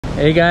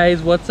Hey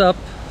guys, what's up?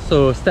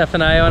 So Steph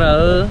and I on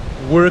a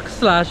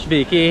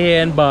work/vacay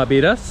here in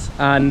Barbados,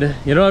 and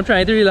you know, I'm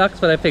trying to relax,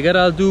 but I figured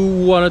I'll do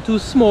 1 or 2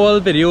 small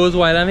videos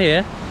while I'm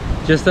here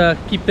just to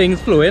keep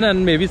things flowing,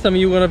 and maybe some of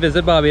you want to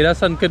visit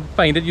Barbados and could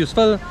find it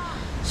useful.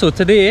 So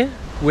today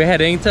we're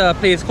heading to a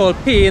place called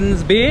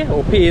Paynes Bay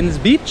or Paynes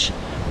Beach.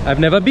 I've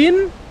never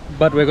been,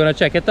 but we're gonna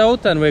check it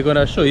out and we're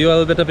gonna show you a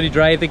little bit of the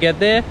drive to get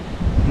there.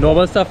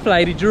 Normal stuff,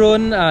 fly the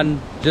drone and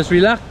just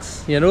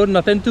relax, you know,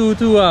 nothing too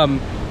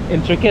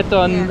intricate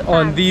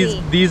on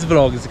these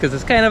vlogs, because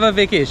it's kind of a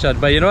vacation.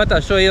 But you know what,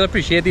 I'm sure you'll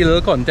appreciate the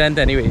little content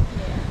anyway.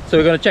 So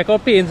we're gonna check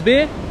out Paynes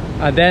Bay,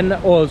 and then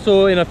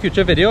also in a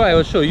future video I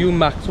will show you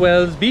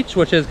Maxwell's Beach,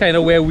 which is kind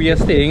of where we are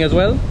staying as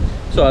well.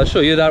 So I'll show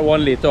you that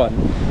one later on.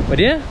 But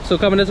yeah, so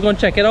come and let's go and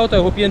check it out.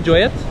 I hope you enjoy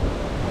it.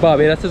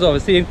 Barbados is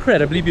obviously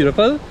incredibly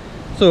beautiful,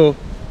 so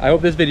I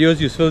hope this video is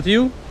useful to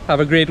you.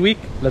 Have a great week.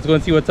 Let's go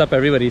and see what's up,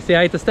 everybody. Say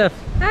hi to Steph.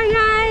 Hi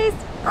guys.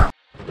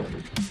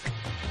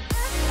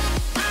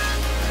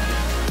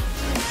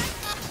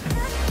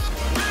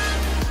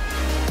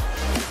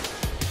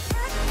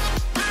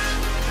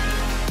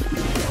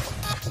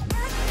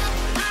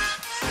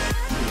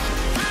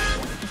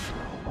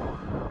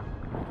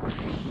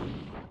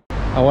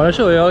 I want to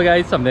show you all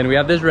guys something. We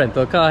have this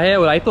rental car here.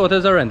 Well, I thought it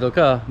was a rental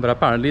car, but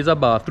apparently it's a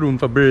bathroom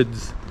for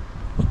birds.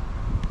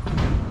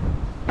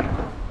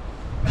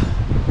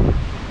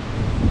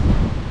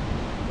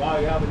 Wow,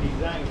 you have a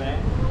design,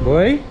 man.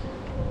 Boy?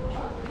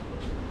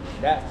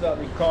 That's what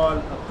we call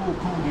a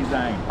poo-poo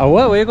design. A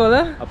what? What do you call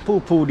that? A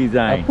poo-poo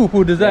design. A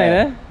poo-poo design,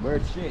 yeah. eh?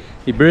 Bird shit.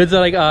 The birds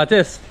are like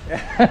artists. Let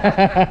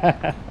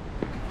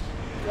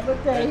me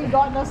tell you, he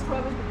got no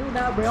swimming to do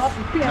now, bro. Off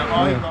the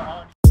pier.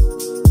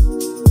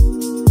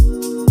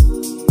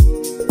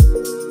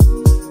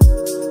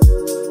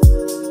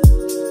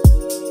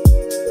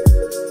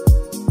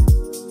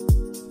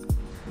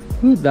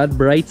 That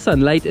bright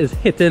sunlight is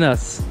hitting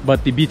us,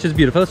 but the beach is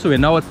beautiful. So we're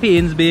now at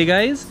Paynes Bay,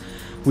 guys.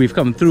 We've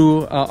come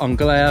through our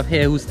uncle I have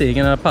here who's staying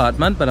in an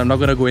apartment, but I'm not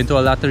going to go into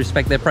all that to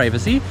respect their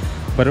privacy.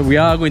 But we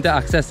are going to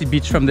access the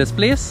beach from this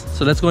place,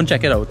 so let's go and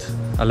check it out.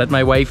 I'll let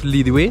my wife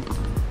lead the way.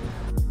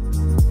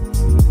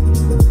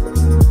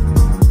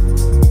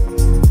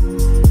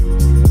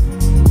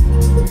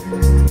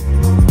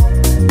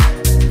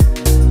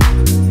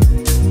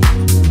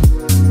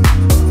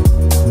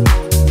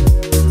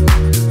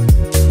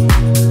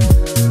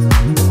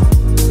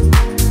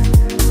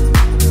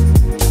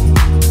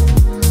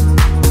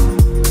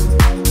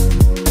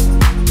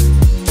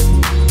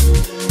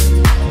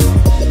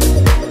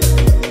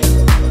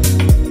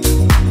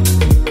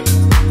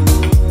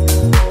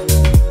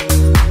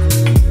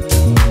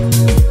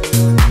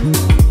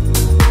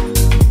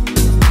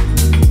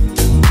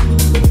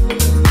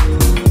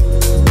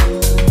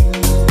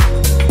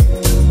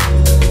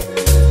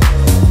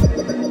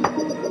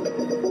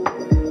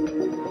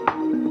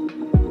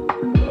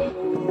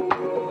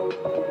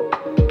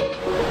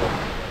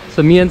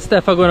 So me and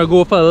Steph are gonna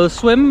go for a little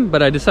swim,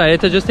 but I decided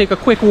to just take a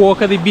quick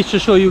walk at the beach to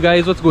show you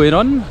guys what's going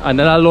on, and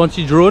then I'll launch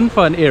the drone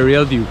for an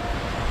aerial view.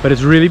 But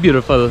it's really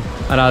beautiful,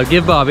 and I'll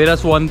give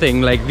Barbados one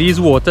thing, like these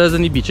waters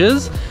and the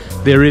beaches,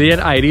 they're really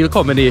an ideal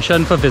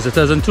combination for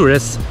visitors and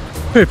tourists.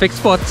 Perfect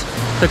spot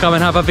to come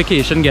and have a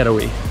vacation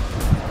getaway.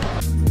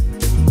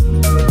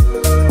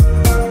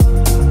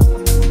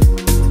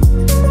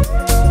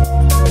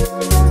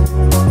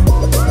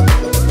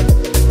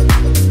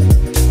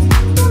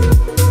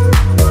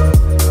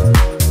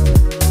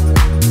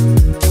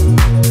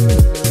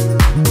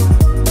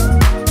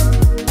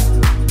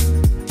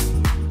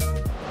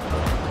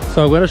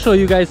 So I'm going to show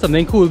you guys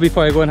something cool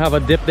before I go and have a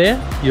dip there.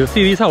 You'll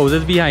see these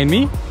houses behind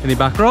me in the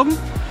background.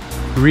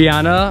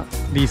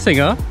 Rihanna, the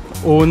singer,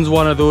 owns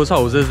one of those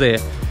houses there.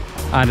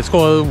 And it's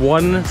called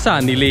One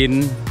Sandy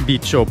Lane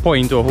Beach or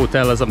Point or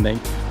Hotel or something.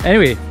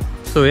 Anyway,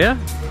 so yeah,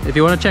 if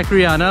you want to check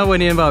Rihanna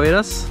when you're in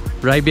Barbados,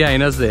 right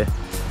behind us there.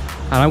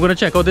 And I'm going to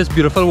check out this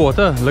beautiful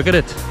water. Look at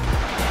it.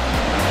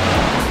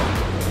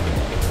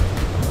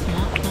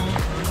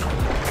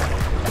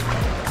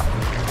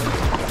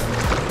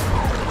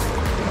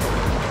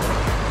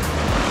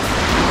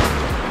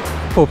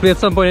 Hopefully at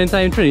some point in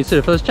time Trini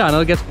Surfer's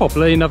channel gets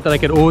popular enough that I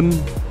can own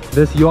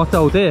this yacht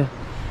out there,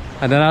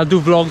 and then I'll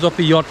do vlogs of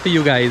the yacht for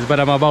you guys. But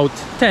I'm about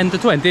 10 to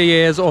 20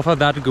 years off of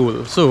that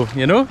goal, so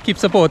you know, keep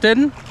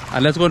supporting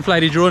and let's go and fly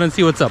the drone and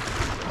see what's up.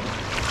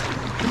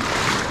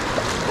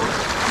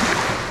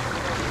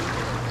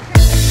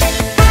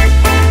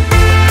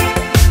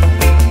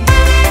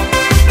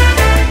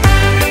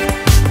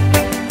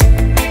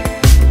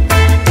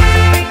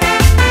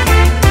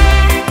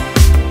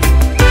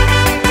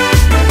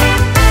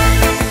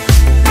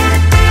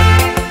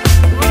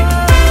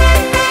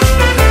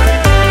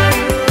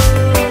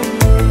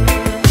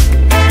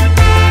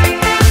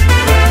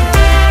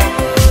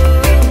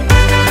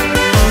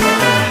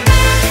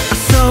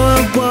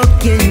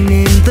 Walking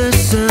in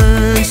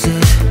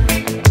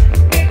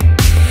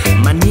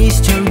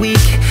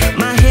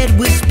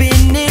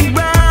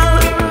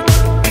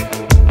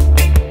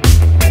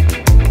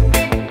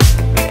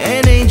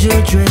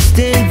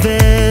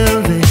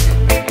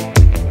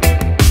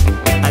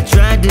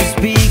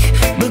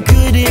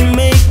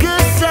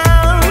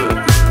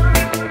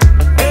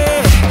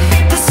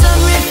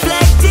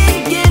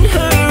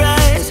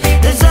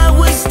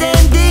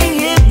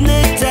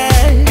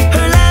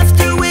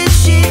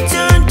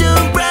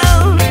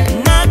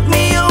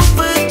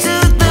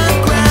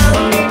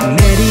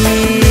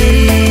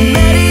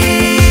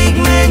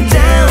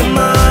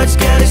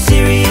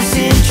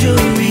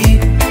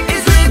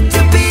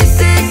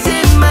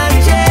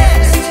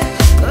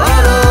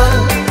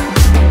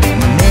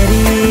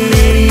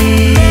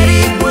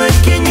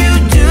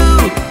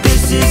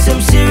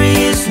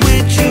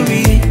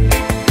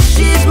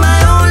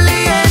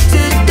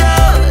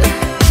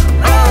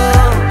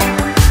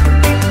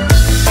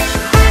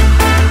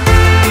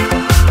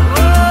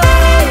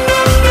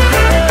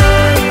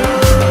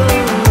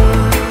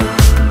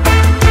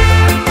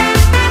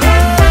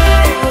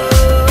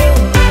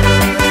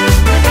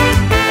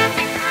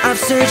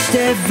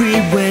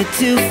where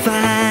to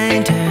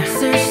find her.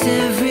 Searched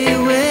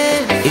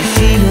everywhere. Is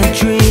she a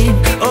dream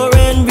or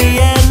in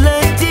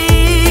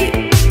reality?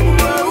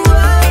 Whoa,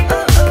 whoa,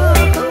 oh,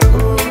 oh,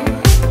 oh.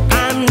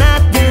 I'm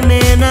not the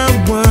man I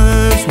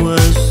once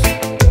was.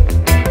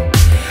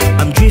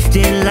 I'm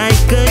drifting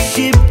like a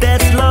ship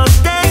that's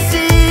lost at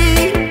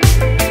sea.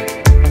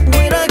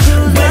 When I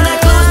close my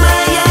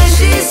eyes,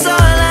 she's all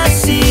I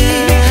see.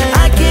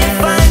 I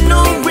can't find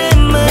no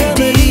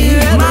remedy.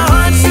 My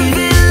heart's a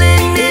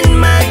villain in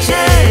my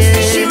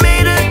chest. She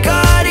made a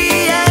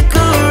cardiac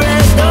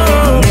arrest.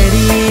 Oh,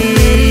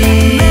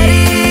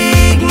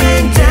 medic,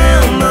 man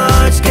down. My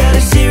heart's got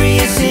a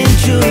serious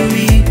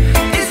injury.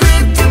 It's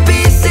ripped to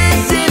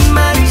pieces in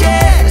my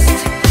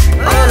chest.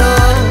 Oh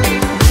Lord.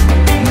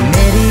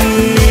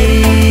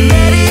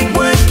 Medic,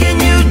 what can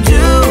you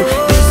do?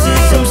 This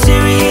is some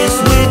serious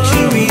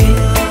witchery.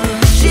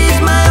 She's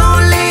my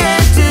only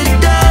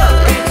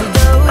antidote.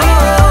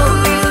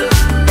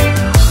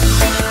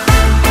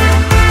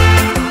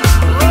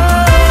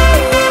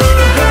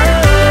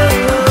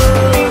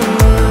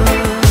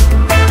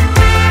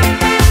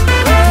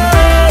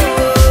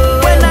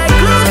 When I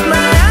close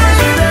my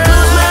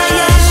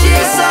eyes,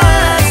 she's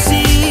all I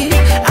see.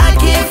 I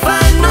can't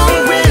find no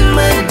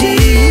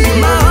remedy.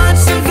 My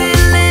heart's a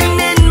villain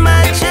in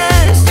my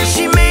chest.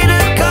 She made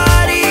a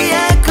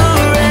cardiac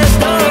arrest.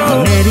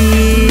 Oh,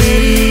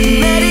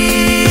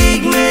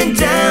 medic, man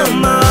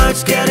down. My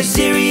heart's got a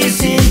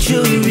serious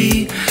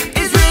injury.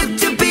 It's ripped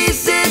to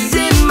pieces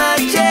in my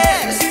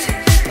chest.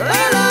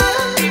 Oh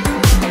Lord.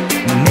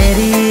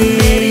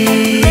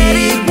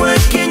 Medic, what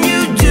can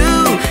you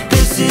do?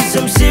 This is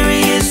some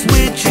serious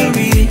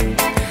witchery.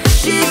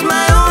 She's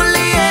my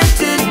only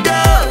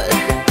antidote.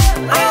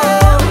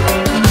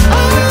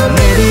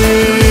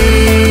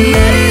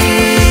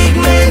 Medic,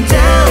 man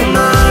down.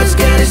 My heart's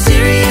got a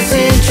serious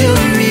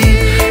injury.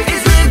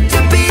 It's ripped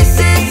to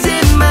pieces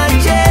in my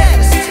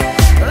chest.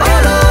 Oh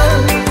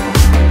Lord.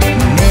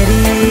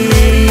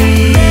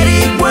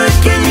 Medic, what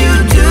can you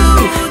do?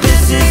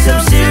 This is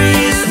some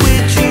serious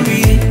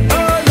witchery.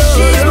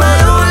 She's my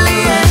only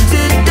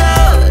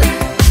antidote.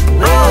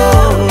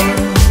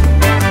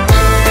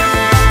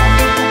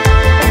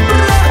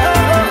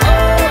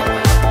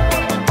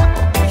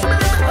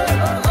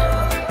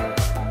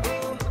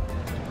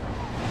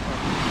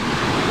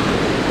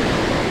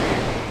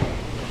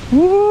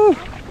 Woo!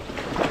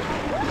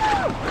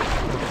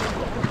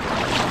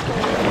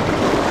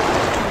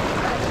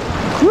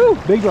 Woo!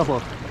 Big drop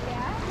off.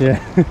 Yeah.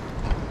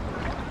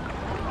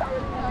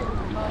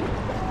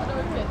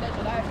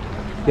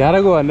 You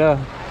gotta go under.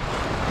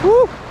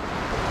 Woo!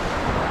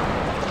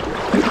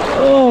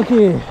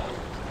 Okay.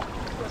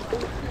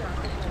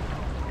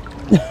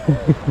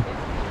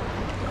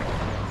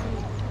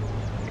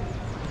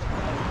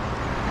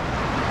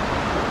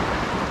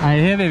 I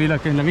hear baby,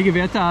 look, let me give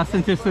you a task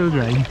since you're still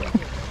dry.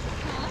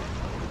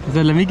 I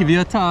said, let me give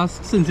you a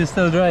task since you're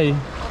still dry.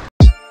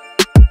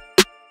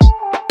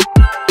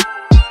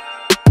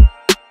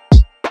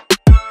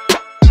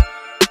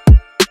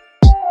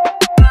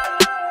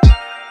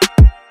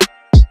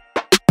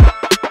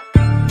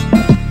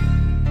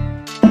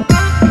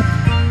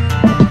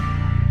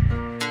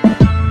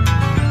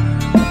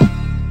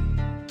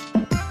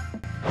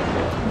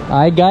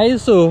 Alright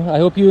guys, so I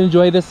hope you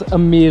enjoy this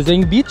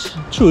amazing beach.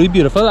 Truly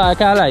beautiful, I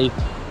can't lie.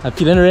 I'm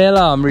feeling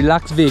real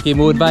relaxed vacay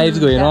mode vibes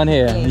going on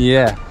here.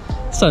 Yeah.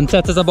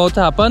 Sunset is about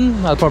to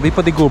happen. I'll probably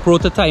put the GoPro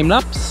to time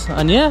lapse.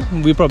 And yeah,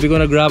 we're probably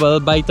gonna grab a little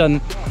bite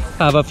and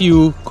have a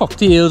few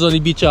cocktails on the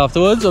beach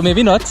afterwards. Or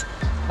maybe not.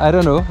 I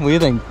don't know. What do you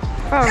think?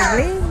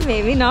 Probably,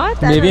 maybe not.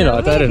 Maybe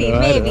not, I don't know.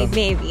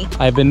 Maybe.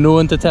 I've been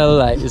known to tell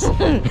lies.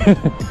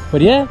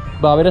 But yeah,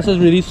 Barbados is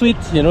really sweet.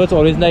 You know, it's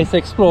always nice to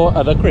explore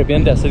other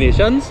Caribbean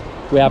destinations.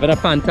 We're having a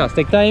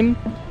fantastic time.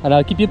 And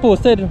I'll keep you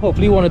posted.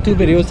 Hopefully 1 or 2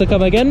 videos to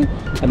come again.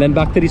 And then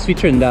back to the sweet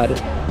Trinidad.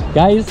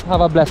 Guys, have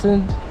a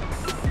blessed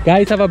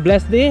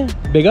day.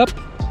 Big up.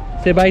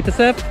 Say bye to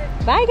Seth.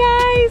 Bye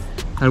guys.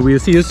 And we'll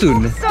see you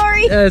soon.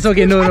 Sorry. It's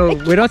okay, no.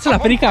 We're not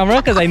slapping the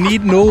camera because I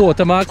need no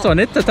watermarks on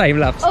it to time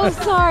lapse. Oh,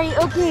 sorry.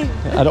 Okay.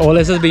 And all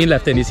this is being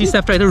left in. You see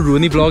Steph trying to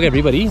ruin the vlog,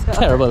 everybody.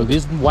 Terrible.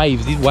 These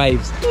wives.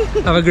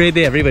 Have a great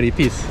day, everybody.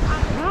 Peace.